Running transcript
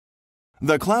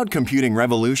The cloud computing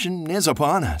revolution is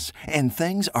upon us, and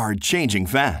things are changing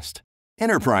fast.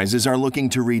 Enterprises are looking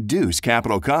to reduce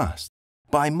capital costs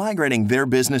by migrating their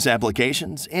business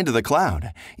applications into the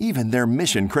cloud, even their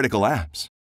mission-critical apps.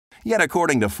 Yet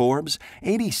according to Forbes,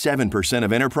 87%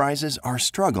 of enterprises are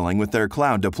struggling with their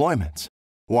cloud deployments.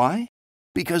 Why?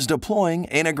 Because deploying,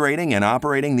 integrating, and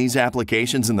operating these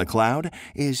applications in the cloud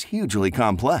is hugely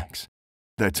complex.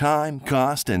 The time,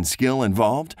 cost, and skill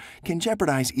involved can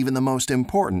jeopardize even the most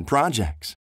important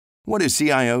projects. What do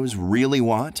CIOs really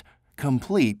want?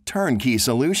 Complete turnkey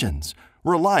solutions,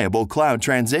 reliable cloud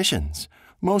transitions,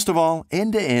 most of all,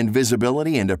 end-to-end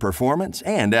visibility into performance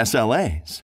and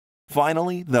SLAs.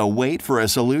 Finally, the wait for a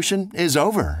solution is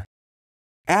over.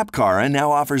 Appcara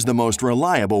now offers the most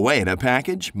reliable way to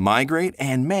package, migrate,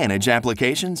 and manage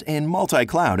applications in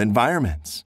multi-cloud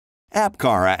environments.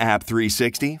 Appcara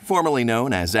App360, formerly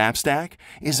known as AppStack,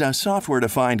 is a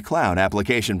software-defined cloud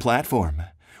application platform.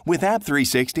 With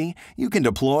App360, you can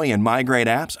deploy and migrate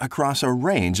apps across a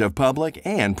range of public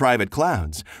and private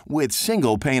clouds with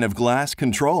single pane of glass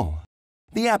control.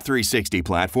 The App360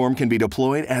 platform can be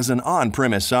deployed as an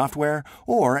on-premise software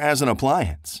or as an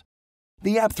appliance.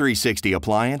 The App360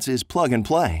 appliance is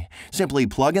plug-and-play. Simply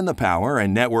plug in the power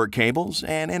and network cables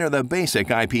and enter the basic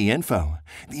IP info.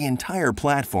 The entire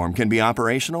platform can be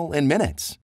operational in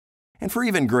minutes. And for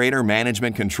even greater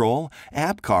management control,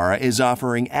 Appcara is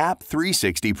offering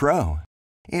App360 Pro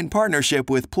in partnership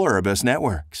with Pluribus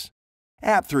Networks.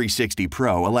 App360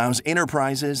 Pro allows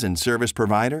enterprises and service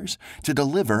providers to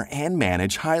deliver and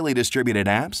manage highly distributed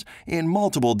apps in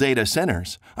multiple data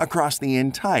centers across the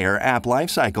entire app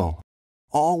lifecycle,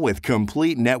 all with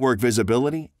complete network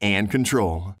visibility and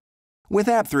control. With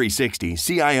App360,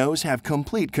 CIOs have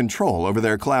complete control over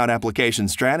their cloud application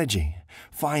strategy.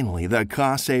 Finally, the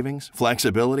cost savings,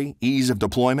 flexibility, ease of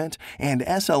deployment, and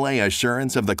SLA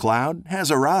assurance of the cloud has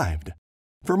arrived.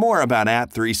 For more about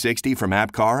App360 from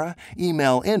Appcara,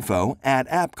 email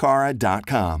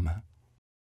info@appcara.com.